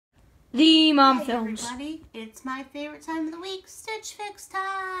The Mom Hey Films. everybody, it's my favorite time of the week, Stitch Fix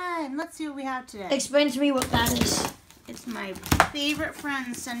time. Let's see what we have today. Explain to me what that is. It's my favorite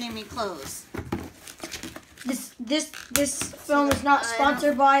friends sending me clothes. This film is not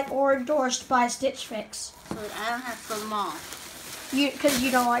sponsored by or endorsed by Stitch Fix. So I don't have to go to the mall. Because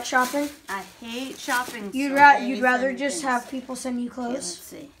you don't like shopping? I hate shopping. You'd so rather just have people send you Okay, clothes? let's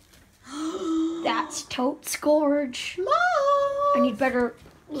see. That's totes gorge. Mom! And you'd better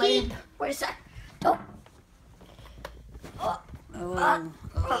lay. Wait a sec. Oh.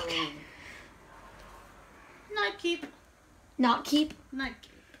 Okay. Not keep. Not keep. Not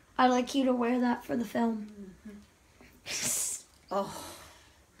keep. I'd like you to wear that for the film. Oh.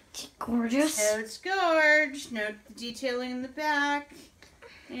 Gorgeous. So it's gorge. Note the detailing in the back.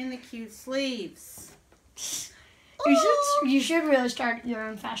 And the cute sleeves. You should really start your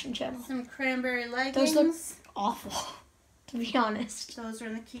own fashion channel. Some cranberry leggings. Those look awful, to be honest. Those are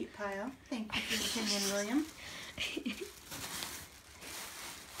in the keep pile. Thank you for your opinion, William.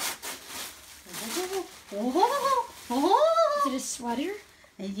 Is it a sweater?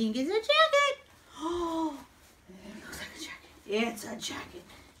 I think it's a jacket. Oh, it looks like a jacket. It's a jacket.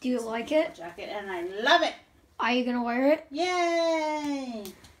 Do you like it? Jacket, and I love it. Are you gonna wear it? Yay!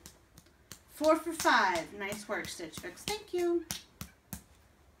 4 for 5. Nice work, Stitch Fix. Thank you.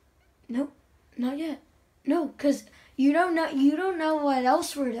 Nope, not yet. No, cause you don't know. You don't know what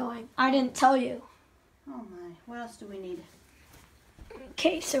else we're doing. I didn't tell you. Oh my! What else do we need?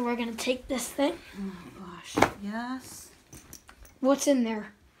 Okay, so we're gonna take this thing. Oh gosh. Yes. What's in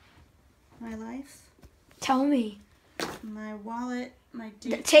there? My life. Tell me. My wallet. My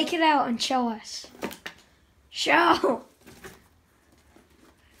date. Take it out and show us. Show.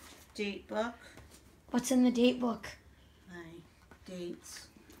 Date book. What's in the date book? My dates.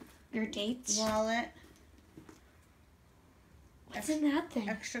 Your dates. Wallet. What's in that thing?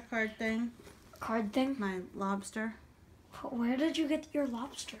 Extra card thing. Card thing. My lobster. Where did you get your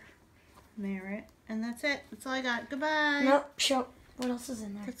lobster? Merit. And that's it. That's all I got. Goodbye. Nope. Show. What else is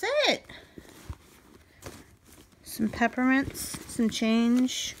in there? That's it. Some peppermints. Some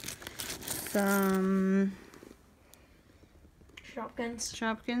change. Some Shopkins.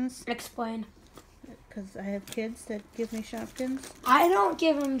 Shopkins. Explain. Because I have kids that give me Shopkins. I don't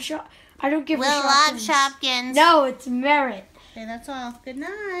give him I don't give him We'll love Shopkins. Shopkins. No, it's Merit. Okay, that's all. Good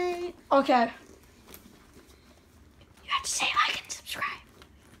night. Okay. You have to say like and subscribe.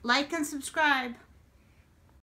 Like and subscribe.